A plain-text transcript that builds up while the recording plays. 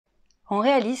on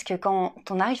réalise que quand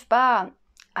on n'arrive pas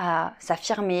à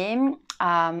s'affirmer,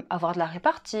 à avoir de la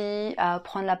répartie, à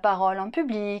prendre la parole en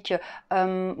public,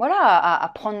 voilà, à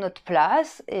prendre notre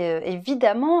place, et,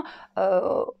 évidemment,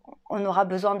 on aura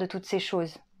besoin de toutes ces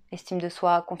choses. Estime de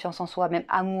soi, confiance en soi, même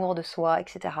amour de soi,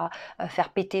 etc. Faire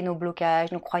péter nos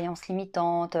blocages, nos croyances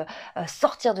limitantes,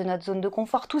 sortir de notre zone de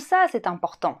confort, tout ça c'est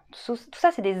important. Tout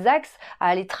ça c'est des axes à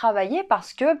aller travailler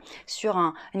parce que sur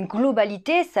une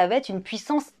globalité, ça va être une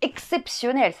puissance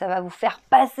exceptionnelle. Ça va vous faire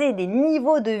passer des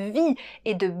niveaux de vie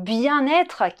et de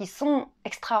bien-être qui sont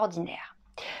extraordinaires.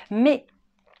 Mais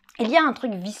il y a un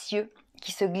truc vicieux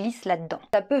qui se glisse là-dedans.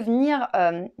 Ça peut venir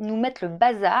nous mettre le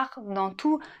bazar dans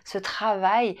tout ce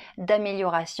travail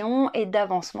d'amélioration et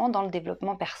d'avancement dans le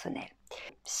développement personnel.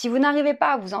 Si vous n'arrivez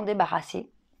pas à vous en débarrasser,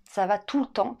 ça va tout le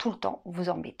temps vous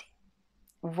embêter.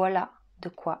 Voilà de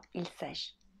quoi il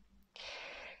s'agit.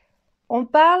 On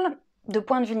parle de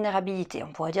points de vulnérabilité,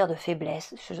 on pourrait dire de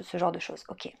faiblesse, ce genre de choses,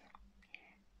 ok.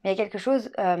 Mais il y a quelque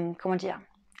chose, comment dire,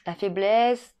 la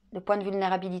faiblesse, le point de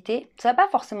vulnérabilité, ça ne va pas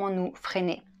forcément nous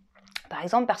freiner. Par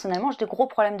exemple, personnellement, j'ai de gros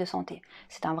problèmes de santé.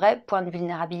 C'est un vrai point de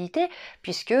vulnérabilité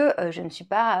puisque je ne suis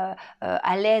pas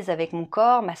à l'aise avec mon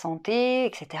corps, ma santé,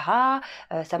 etc.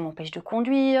 Ça m'empêche de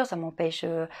conduire, ça m'empêche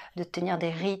de tenir des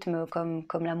rythmes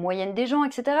comme la moyenne des gens,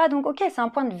 etc. Donc ok, c'est un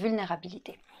point de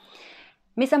vulnérabilité.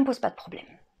 Mais ça ne me pose pas de problème.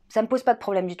 Ça ne me pose pas de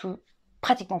problème du tout,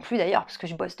 pratiquement plus d'ailleurs, parce que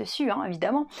je bosse dessus, hein,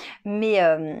 évidemment. Mais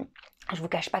je ne vous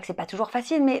cache pas que c'est pas toujours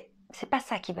facile, mais c'est pas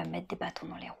ça qui va me mettre des bâtons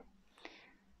dans les roues.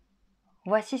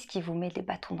 Voici ce qui vous met des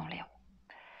bâtons dans les roues.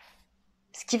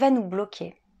 Ce qui va nous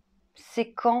bloquer,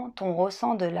 c'est quand on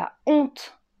ressent de la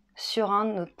honte sur un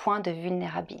de nos points de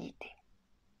vulnérabilité.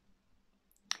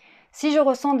 Si je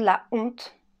ressens de la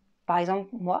honte, par exemple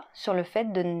moi, sur le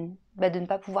fait de ne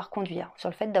pas pouvoir conduire, sur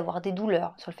le fait d'avoir des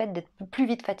douleurs, sur le fait d'être plus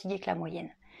vite fatigué que la moyenne,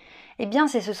 eh bien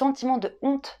c'est ce sentiment de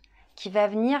honte qui va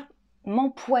venir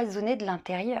m'empoisonner de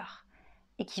l'intérieur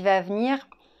et qui va venir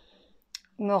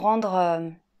me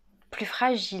rendre plus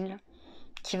fragile,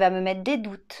 qui va me mettre des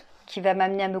doutes, qui va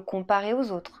m'amener à me comparer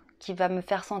aux autres, qui va me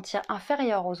faire sentir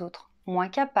inférieure aux autres, moins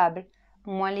capable,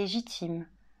 moins légitime.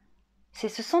 C'est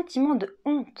ce sentiment de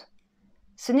honte.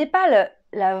 Ce n'est pas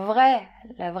la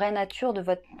vraie nature de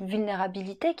votre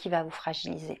vulnérabilité qui va vous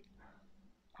fragiliser.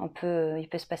 Il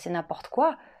peut se passer n'importe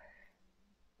quoi.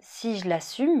 Si je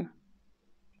l'assume,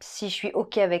 si je suis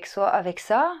ok avec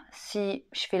ça, si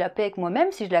je fais la paix avec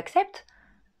moi-même, si je l'accepte,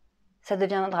 ça ne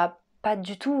deviendra pas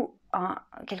du tout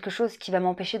quelque chose qui va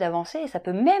m'empêcher d'avancer. Ça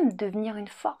peut même devenir une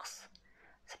force.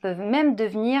 Ça peut même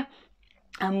devenir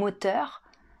un moteur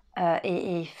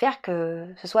et faire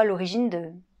que ce soit l'origine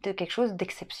de quelque chose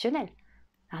d'exceptionnel.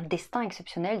 Un destin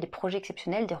exceptionnel, des projets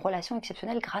exceptionnels, des relations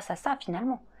exceptionnelles grâce à ça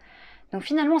finalement. Donc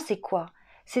finalement c'est quoi?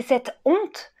 C'est cette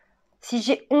honte. Si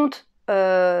j'ai honte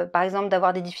par exemple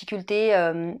d'avoir des difficultés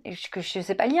que je ne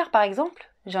sais pas lire par exemple,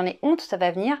 j'en ai honte, ça va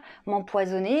venir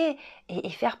m'empoisonner et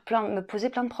me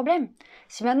poser plein de problèmes.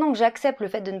 Si maintenant que j'accepte le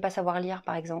fait de ne pas savoir lire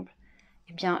par exemple,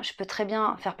 eh bien je peux très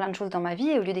bien faire plein de choses dans ma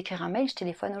vie et au lieu d'écrire un mail, je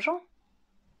téléphone aux gens.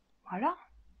 Voilà.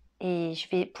 Et je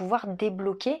vais pouvoir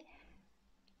débloquer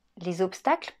les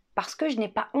obstacles parce que je n'ai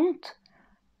pas honte.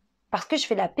 Parce que je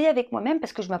fais la paix avec moi-même,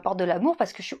 parce que je m'apporte de l'amour,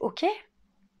 parce que je suis ok.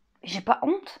 J'ai pas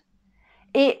honte.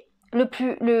 Et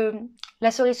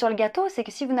la cerise sur le gâteau, c'est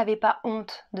que si vous n'avez pas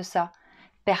honte de ça,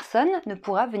 personne ne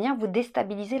pourra venir vous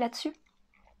déstabiliser là-dessus.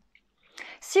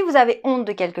 Si vous avez honte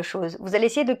de quelque chose, vous allez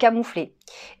essayer de camoufler,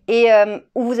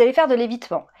 ou vous allez faire de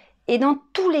l'évitement. Et dans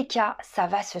tous les cas, ça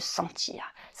va se sentir.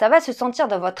 Ça va se sentir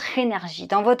dans votre énergie,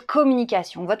 dans votre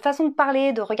communication, votre façon de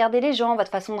parler, de regarder les gens,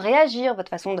 votre façon de réagir,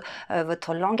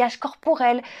 votre langage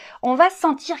corporel. On va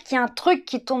sentir qu'il y a un truc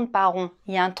qui tourne pas rond,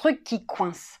 il y a un truc qui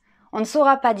coince. On ne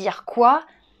saura pas dire quoi,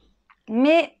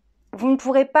 mais vous ne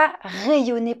pourrez pas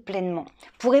rayonner pleinement. Vous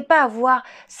ne pourrez pas avoir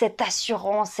cette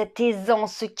assurance, cette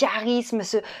aisance, ce charisme,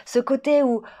 ce côté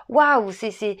où, waouh,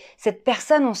 cette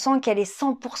personne, on sent qu'elle est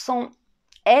 100%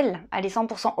 elle est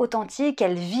 100% authentique,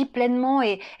 elle vit pleinement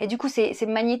et du coup c'est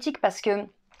magnétique parce que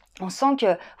on sent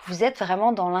que vous êtes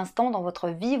vraiment dans l'instant, dans votre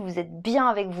vie, vous êtes bien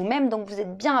avec vous-même, donc vous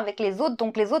êtes bien avec les autres,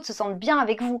 donc les autres se sentent bien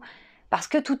avec vous parce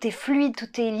que tout est fluide,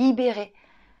 tout est libéré.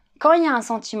 Quand il y a un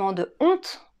sentiment de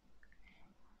honte,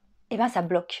 eh ben ça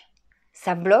bloque.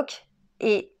 Ça bloque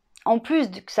et en plus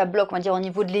que ça bloque, on va dire au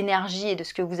niveau de l'énergie et de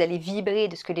ce que vous allez vibrer,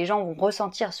 de ce que les gens vont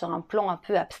ressentir sur un plan un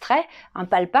peu abstrait,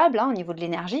 impalpable au niveau de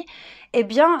l'énergie, eh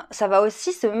bien ça va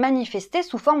aussi se manifester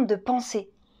sous forme de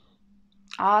pensée.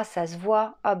 Ah ça se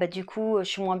voit, ah bah du coup je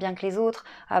suis moins bien que les autres,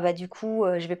 ah bah du coup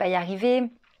je vais pas y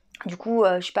arriver, du coup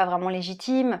je suis pas vraiment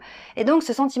légitime. Et donc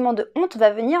ce sentiment de honte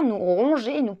va venir nous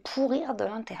ronger, nous pourrir de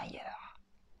l'intérieur.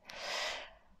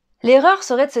 L'erreur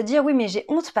serait de se dire, oui, mais j'ai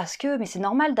honte parce que, mais c'est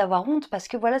normal d'avoir honte parce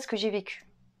que voilà ce que j'ai vécu.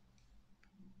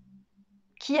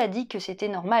 Qui a dit que c'était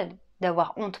normal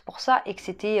d'avoir honte pour ça et que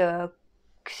c'était,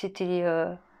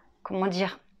 comment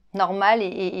dire, normal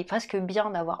et presque bien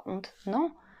d'avoir honte?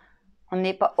 Non. On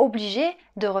n'est pas obligé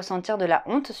de ressentir de la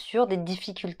honte sur des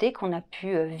difficultés qu'on a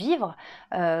pu vivre,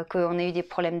 qu'on ait eu des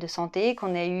problèmes de santé,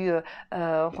 qu'on ait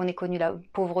connu la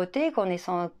pauvreté, qu'on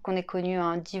ait connu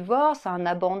un divorce, un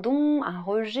abandon, un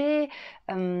rejet,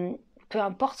 peu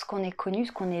importe ce qu'on ait connu,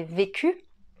 ce qu'on ait vécu,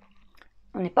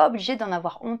 on n'est pas obligé d'en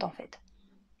avoir honte en fait.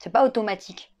 C'est pas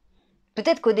automatique.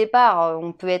 Peut-être qu'au départ,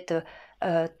 on peut être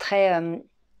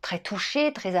très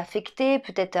touché, très affecté,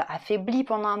 peut-être affaibli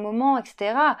pendant un moment,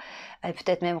 etc.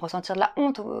 Peut-être même ressentir de la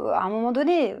honte à un moment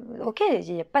donné. Ok,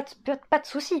 il n'y a pas de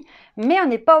souci. Mais on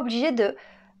n'est pas obligé de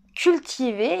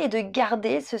cultiver et de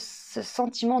garder ce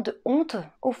sentiment de honte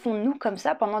au fond de nous comme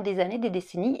ça pendant des années, des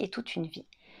décennies et toute une vie.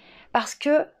 Parce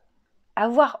que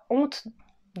avoir honte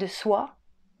de soi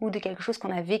ou de quelque chose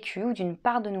qu'on a vécu ou d'une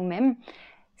part de nous-mêmes,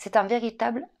 c'est un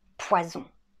véritable poison.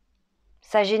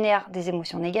 Ça génère des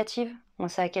émotions négatives. On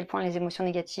sait à quel point les émotions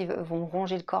négatives vont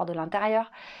ronger le corps de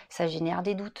l'intérieur. Ça génère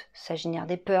des doutes, ça génère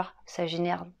des peurs, ça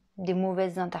génère des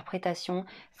mauvaises interprétations,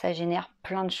 ça génère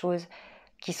plein de choses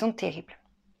qui sont terribles.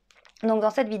 Donc dans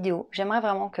cette vidéo, j'aimerais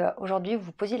vraiment qu'aujourd'hui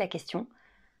vous posiez la question,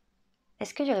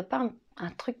 est-ce qu'il n'y aurait pas un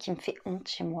truc qui me fait honte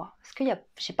chez moi? Est-ce que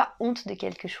j'ai pas honte de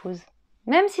quelque chose?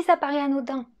 Même si ça paraît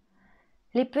anodin.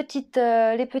 Les petits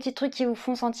trucs qui vous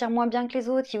font sentir moins bien que les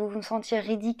autres, qui vous font sentir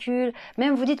ridicule.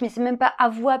 Même vous dites, mais c'est même pas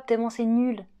avouable tellement c'est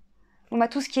nul. Bon, bah,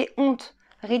 tout ce qui est honte,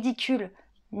 ridicule,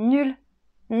 nul,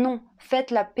 non.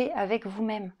 Faites la paix avec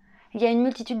vous-même. Il y a une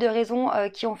multitude de raisons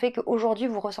qui ont fait qu'aujourd'hui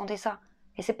vous ressentez ça.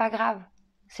 Et c'est pas grave.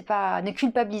 Ne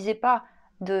culpabilisez pas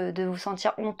de vous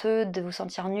sentir honteux, de vous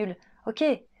sentir nul. Ok,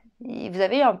 vous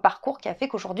avez eu un parcours qui a fait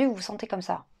qu'aujourd'hui vous vous sentez comme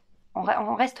ça.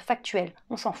 On reste factuel,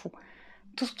 on s'en fout.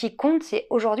 Tout ce qui compte, c'est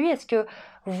aujourd'hui, est-ce que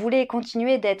vous voulez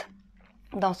continuer d'être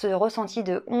dans ce ressenti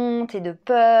de honte et de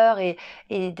peur et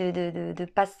de ne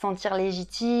pas se sentir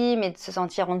légitime et de se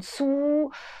sentir en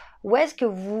dessous? Ou est-ce que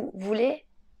vous voulez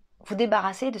vous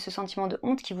débarrasser de ce sentiment de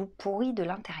honte qui vous pourrit de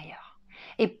l'intérieur?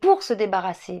 Et pour se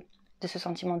débarrasser de ce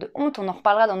sentiment de honte, on en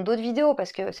reparlera dans d'autres vidéos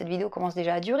parce que cette vidéo commence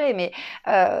déjà à durer, mais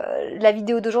la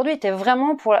vidéo d'aujourd'hui était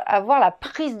vraiment pour avoir la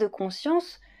prise de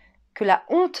conscience que la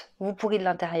honte vous pourrit de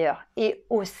l'intérieur et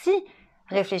aussi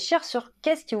réfléchir sur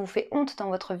qu'est-ce qui vous fait honte dans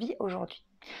votre vie aujourd'hui.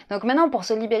 Donc maintenant, pour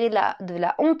se libérer de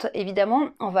la honte,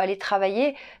 évidemment, on va aller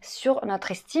travailler sur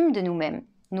notre estime de nous-mêmes,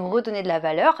 nous redonner de la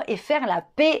valeur et faire la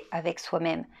paix avec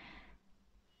soi-même.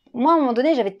 Moi, à un moment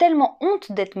donné, j'avais tellement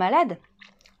honte d'être malade,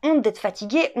 honte d'être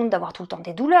fatiguée, honte d'avoir tout le temps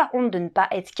des douleurs, honte de ne pas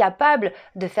être capable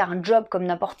de faire un job comme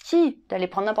n'importe qui, d'aller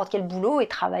prendre n'importe quel boulot et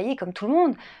travailler comme tout le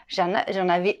monde. J'en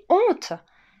avais honte.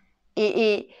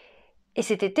 Et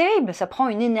c'était terrible, ça prend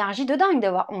une énergie de dingue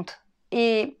d'avoir honte.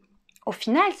 Et au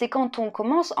final, c'est quand on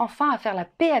commence enfin à faire la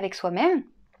paix avec soi-même,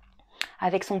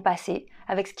 avec son passé,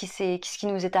 avec ce qui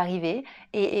nous est arrivé,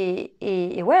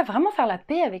 et ouais, vraiment faire la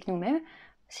paix avec nous-mêmes.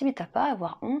 Si, mais t'as pas à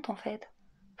avoir honte en fait.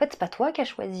 En fait, c'est pas toi qui as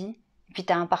choisi. Et puis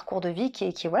t'as un parcours de vie qui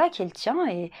est le tien,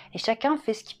 et chacun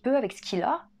fait ce qu'il peut avec ce qu'il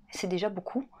a, c'est déjà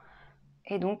beaucoup.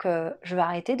 Et donc, je vais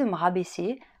arrêter de me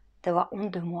rabaisser, d'avoir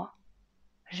honte de moi.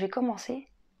 Je vais commencer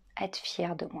à être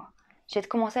fière de moi. Je vais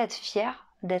commencer à être fière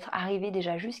d'être arrivée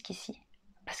déjà jusqu'ici,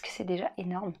 parce que c'est déjà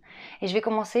énorme. Et je vais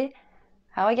commencer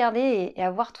à regarder et à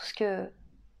voir tout ce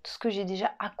que j'ai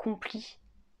déjà accompli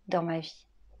dans ma vie.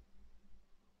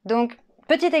 Donc,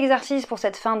 petit exercice pour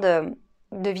cette fin de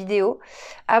vidéo.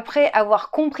 Après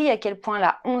avoir compris à quel point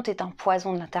la honte est un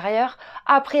poison de l'intérieur,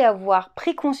 après avoir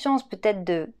pris conscience peut-être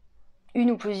de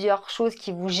une ou plusieurs choses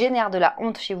qui vous génèrent de la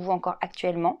honte chez vous encore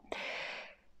actuellement,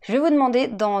 je vais vous demander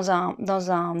dans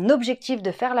un objectif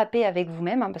de faire la paix avec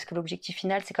vous-même, parce que l'objectif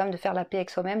final c'est quand même de faire la paix avec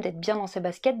soi-même, d'être bien dans ses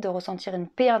baskets, de ressentir une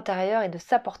paix intérieure et de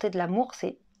s'apporter de l'amour,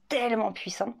 c'est tellement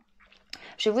puissant.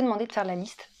 Je vais vous demander de faire la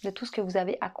liste de tout ce que vous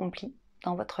avez accompli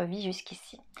dans votre vie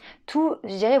jusqu'ici. Tout,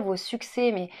 je dirais vos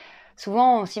succès, mais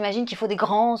souvent on s'imagine qu'il faut des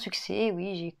grands succès,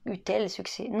 oui j'ai eu tel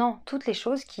succès. Non, toutes les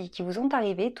choses qui vous ont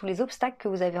arrivé, tous les obstacles que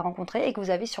vous avez rencontrés et que vous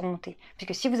avez surmontés.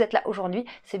 Puisque si vous êtes là aujourd'hui,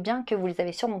 c'est bien que vous les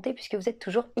avez surmontés puisque vous êtes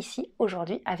toujours ici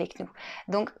aujourd'hui avec nous.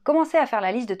 Donc commencez à faire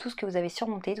la liste de tout ce que vous avez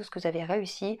surmonté, tout ce que vous avez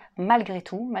réussi, malgré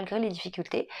tout, malgré les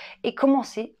difficultés, et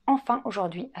commencez enfin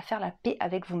aujourd'hui à faire la paix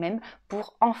avec vous-même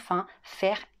pour enfin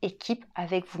faire équipe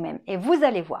avec vous-même. Et vous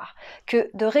allez voir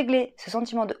que de régler ce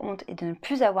sentiment de honte et de ne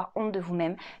plus avoir honte de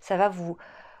vous-même, ça va vous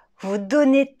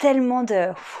donner tellement de...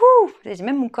 J'ai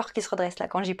même mon corps qui se redresse là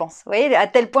quand j'y pense. Vous voyez, à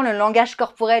tel point le langage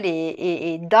corporel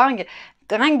est dingue.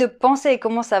 rien que de penser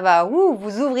comment ça va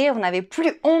vous ouvrir, vous n'avez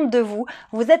plus honte de vous,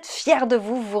 vous êtes fiers de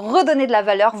vous, vous redonnez de la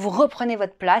valeur, vous reprenez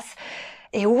votre place.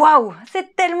 Et waouh,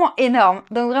 c'est tellement énorme.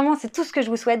 Donc vraiment, c'est tout ce que je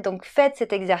vous souhaite. Donc faites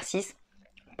cet exercice.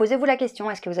 Posez-vous la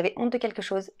question, est-ce que vous avez honte de quelque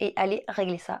chose? Et allez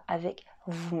régler ça avec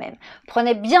vous-même.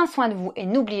 Prenez bien soin de vous et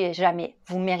n'oubliez jamais,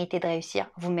 vous méritez de réussir,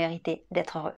 vous méritez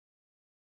d'être heureux.